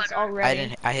 this T-blood It's one. already. I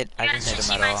didn't hit You him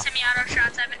see at my all. semi-auto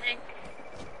shots I've been hitting.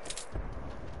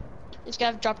 This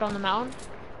guy dropped on the mountain.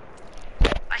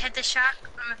 I hit the shot.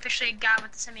 I'm officially a god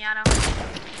with the semi-auto.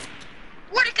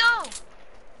 Where'd it go?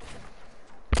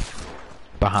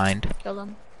 Behind. Killed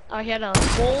him. Oh, he had a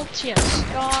bolt. He had a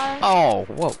scar. Oh,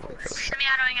 whoa.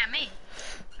 Semi-autoing at me.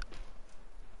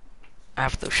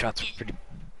 Half those shots were pretty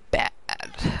bad.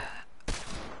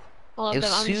 All of It them.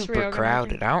 was I'm just super reorganizing.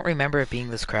 crowded. I don't remember it being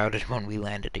this crowded when we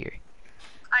landed here.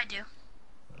 I do.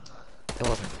 It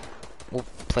wasn't. Well,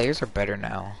 players are better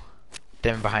now.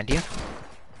 Devin, behind you? To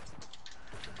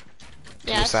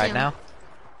Yeah, your I see side him. now?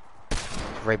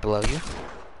 Right below you?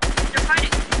 They're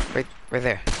fighting. Right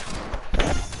there.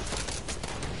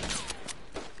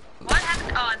 What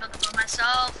happened? Oh, I built the boat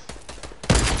myself.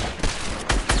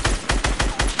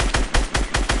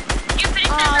 You finished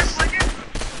that Dark Voyager?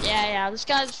 Yeah. This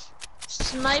guy's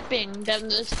sniping. Then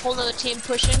this whole other team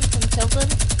pushing from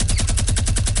Tilted.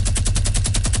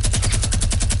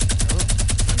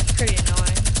 It's pretty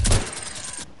annoying.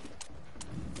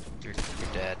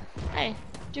 You're dead. Hey,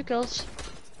 2 kills.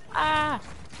 Ah.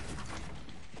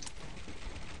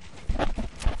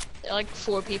 There are like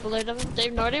 4 people there, Devin. They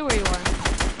have no idea where you are.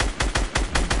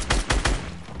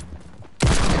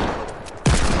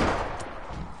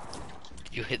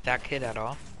 Did you hit that kid at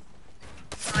all?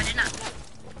 No, I did not.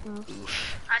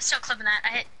 Oof. I'm still clipping that.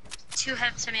 I hit 2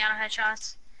 semi-auto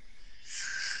headshots.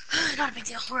 Not a big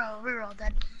deal. We're all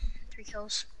dead. 3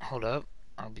 kills. Hold up.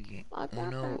 I'll be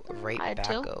uno right I had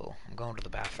 2. backo. I'm going to the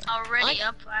bathroom. Already What?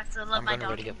 up. I have to let I'm my running dog.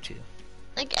 ready up too.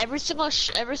 Like every single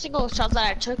shot that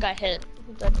I took, I hit.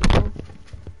 That people.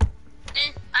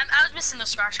 I was missing those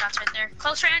scar shots right there.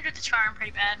 Close range with the scar, I'm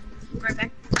pretty bad. Right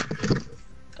back.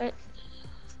 Right.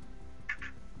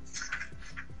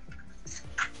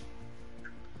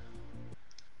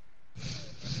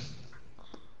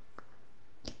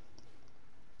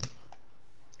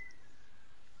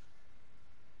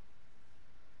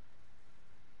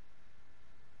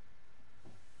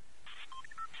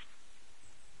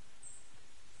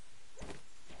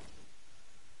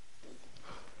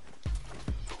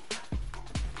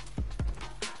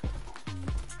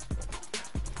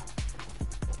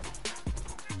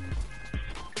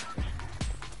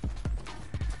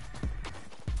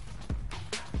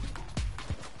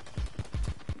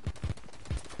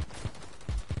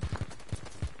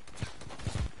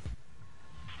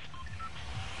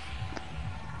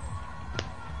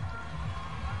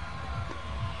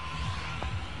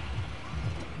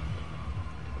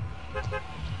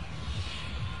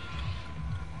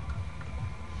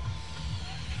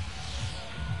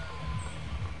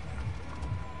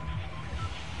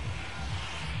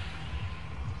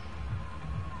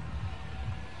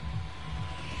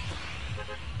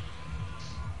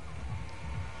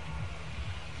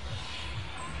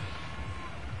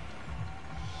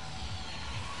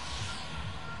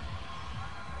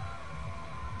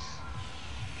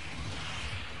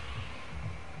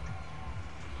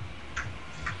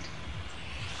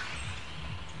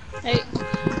 Hey.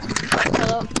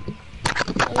 Hello.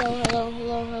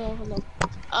 Hello.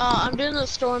 I'm doing the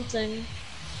storm thing.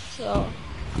 So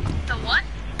The what?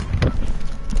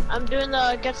 I'm doing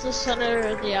the get to the center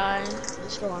of the eye, the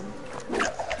storm.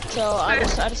 So I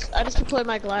just deploy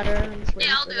my glider and just wait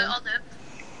Yeah, I'll for do it. them. I'll do it.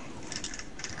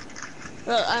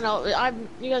 Well, I know.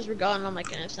 You guys were gone. I'm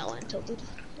like, it's not land tilted.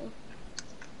 So.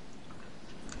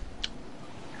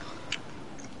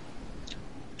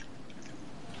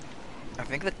 I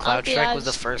think the Cloud Okay, Strike was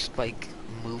the first like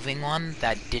moving one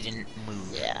that didn't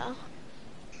move. Yeah.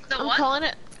 The I'm what? calling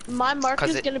it. My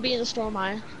marker's it- gonna be in the storm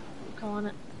eye. I'm calling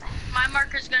it. My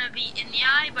marker's gonna be in the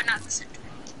eye, but not the center.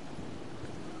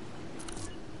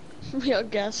 Real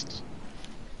guessed.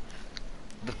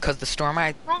 Because the Storm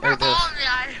Eye Well, or we're all in the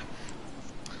eye.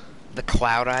 the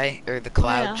Cloud Eye or the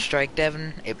Cloud yeah. Strike,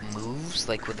 Devin, it moves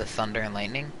like with the thunder and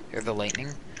lightning or the lightning,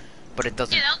 but it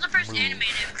doesn't. Yeah, that was the first move.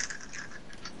 animated.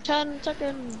 10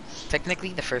 seconds. Technically,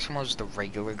 the first one was the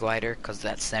regular glider because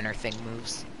that center thing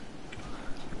moves.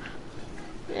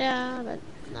 Yeah, but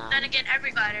no. Then again,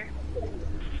 every glider.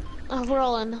 Oh, we're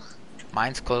all in.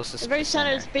 Mine's closest. The very to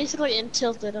center is basically in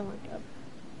tilted. Oh my god.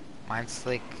 Mine's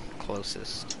like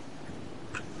closest.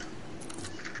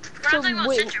 We're not talking about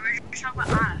wait. center, we're just talking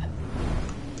about eye.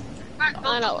 We're not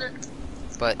I know. both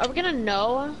of But Are we gonna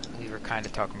know we were kind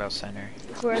of talking about center.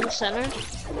 if we're in the center?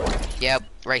 Yep,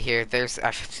 right here. There's.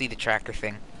 I see the tracker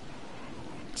thing.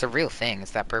 It's a real thing.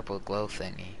 It's that purple glow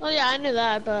thingy. Oh yeah, I knew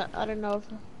that, but I don't know if.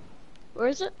 Where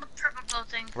is it? the purple glow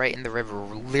thing. Right in the river,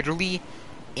 literally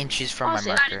inches from Oh, I my see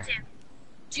it. Got it marker. too.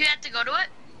 Do you have to go to it?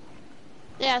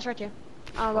 Yeah, it's right here.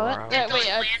 Oh, Far what? out. Yeah, Don't wait.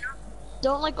 land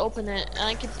Don't like open it.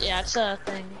 I think it's it's a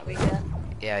thing that we get.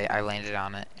 Yeah, I landed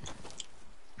on it.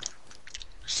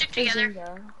 Stick It's together. in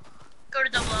there. Go to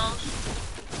double L's.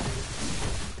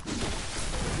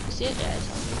 See it? Yeah,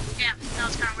 it's on. Yeah, that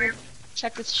was kind of weird.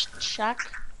 Check this shack.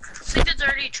 I think it's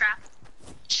already a trap.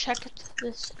 Check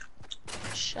this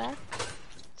shack. I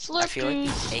feel like Slurpees.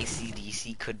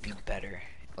 ACDC could be better.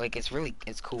 Like it's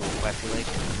cool. I feel like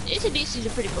ACDC's a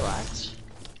pretty cool act.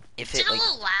 if It's it a like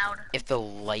little loud. if the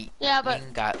lightning Yeah, but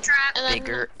got Trap. and then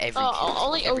bigger every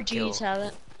only every OGs kill. have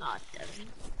it. Not Devin.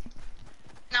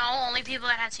 No, only people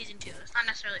that had season 2. It's not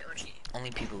necessarily OG.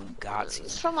 Only people who got It's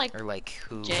season from like or like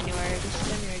who January. This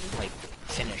January. like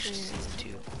finished Mm. season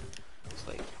 2. It's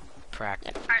like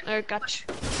practice. Alright, Or got push.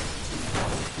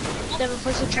 Devin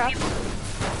place a trap.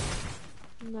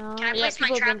 No. Can I Yeah, place my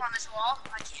people have trap been. on this wall?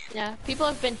 I can't. Yeah, people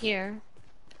have been here.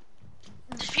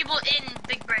 There's people in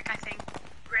Big Brick, I think.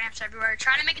 Ramps everywhere.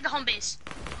 Trying to make it to home base.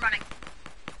 I'm running.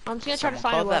 I'm just gonna try to Someone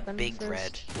find a call that weapon Big first.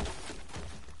 Red.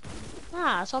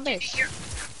 Ah, it's on base. Here.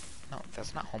 No,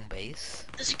 that's not home base.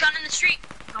 There's a gun in the street.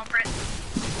 Go for it.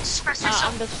 Suppress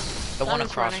yourself. I'm just. The I'm one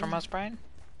just across running. from us, Brian?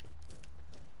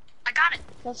 I got it.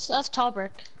 That's tall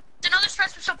brick. There's another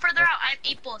suppress yourself further out. I have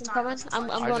 8 bullets I'm on coming. it.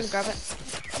 I'm I going just- to grab it.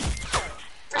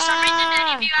 For some reason,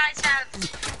 any of you guys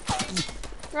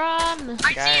have... Run!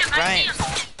 I see him, I Ryan.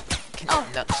 see him. Oh,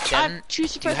 No, I Jen, have 2 do you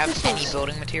suppressed have any pistols.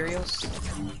 building materials?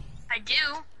 I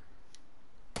do.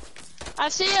 I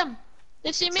see him.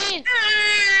 They see me.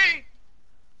 Hey!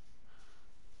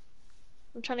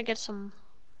 I'm trying to get some.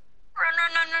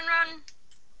 Run.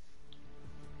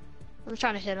 I'm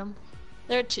trying to hit them.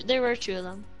 There were 2 of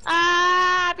them.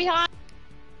 Ah, behind.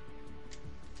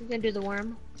 I'm gonna do the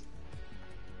worm.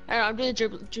 I don't know, I'm doing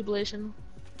the jubilation.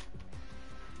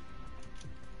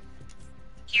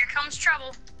 Here comes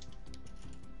trouble.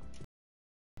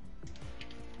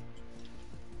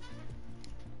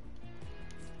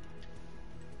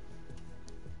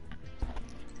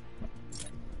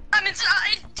 I'm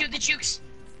inside. Do the jukes.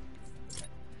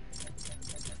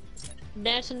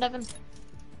 Dancing, Devin.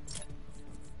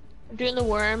 I'm doing the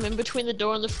worm in between the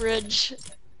door and the fridge.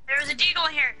 There's a deagle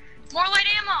here. More light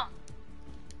ammo.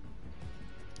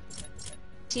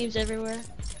 Teams everywhere.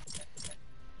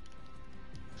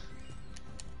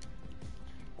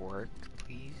 Work,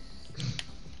 please.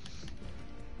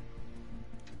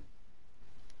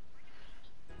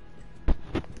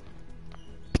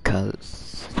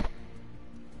 Because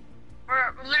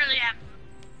We're literally at.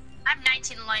 I have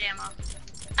 19 light ammo.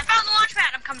 I found the launch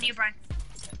pad. I'm coming to you, Brian.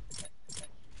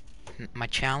 my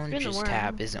challenges worm.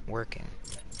 tab isn't working.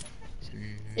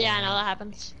 Yeah, I know that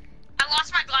happens. I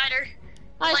lost my glider.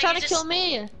 Oh, he's Like, trying you to just- kill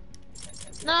me.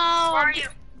 No. Where are you?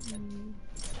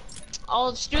 Oh,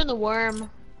 it's doing the worm.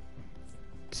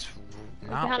 It's I'm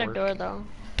not behind working. a door though.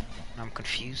 I'm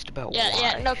confused about Yeah, why.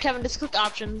 yeah. No, Kevin, just click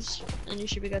options, and you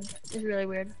should be good. It's really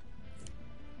weird.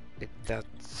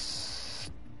 That's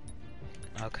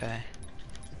okay.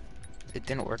 It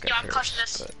didn't work Yo, at I'm clutching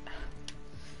first, this. but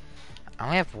I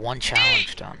only have 1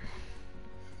 challenge done.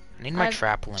 I need I my have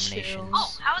trap 2. eliminations.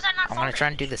 Oh, how is that not I'm gonna falling? try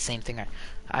and do the same thing.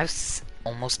 I have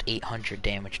almost 800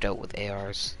 damage dealt with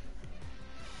ARs.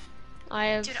 I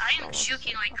have. Dude, I am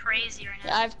juking like crazy right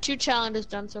now. I have 2 challenges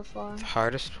done so far. The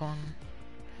hardest one?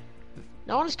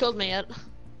 No one has killed me yet.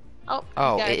 Oh.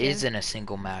 Oh, got it here. is in a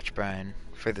single match, Brian.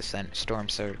 for the storm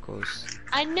circles.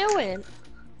 I knew it.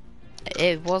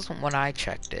 It wasn't when I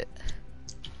checked it.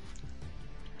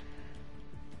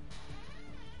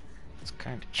 It's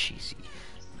kind of cheesy.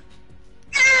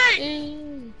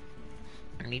 Mm.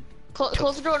 I need.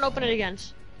 Close the door and open it again.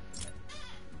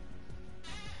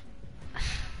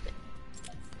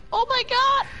 Oh my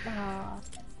god!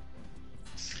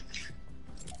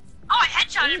 Oh, I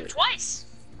headshot him twice.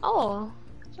 Oh.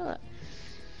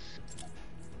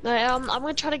 Alright, I'm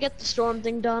gonna try to get the storm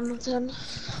thing done then.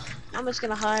 I'm just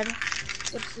gonna hide.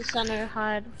 Go to the center,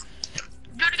 hide.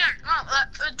 Do it again.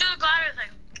 Do the glider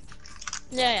thing.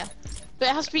 Yeah. But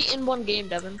it has to be in one game,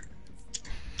 Devin.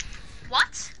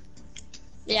 What?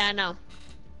 Yeah, I know.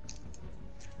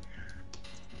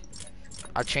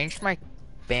 I changed my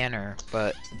banner,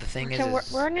 but the thing Okay,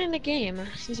 is, we're in a game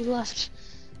since you left.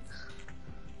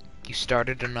 you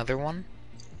started another one.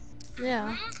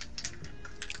 Yeah. Hmm?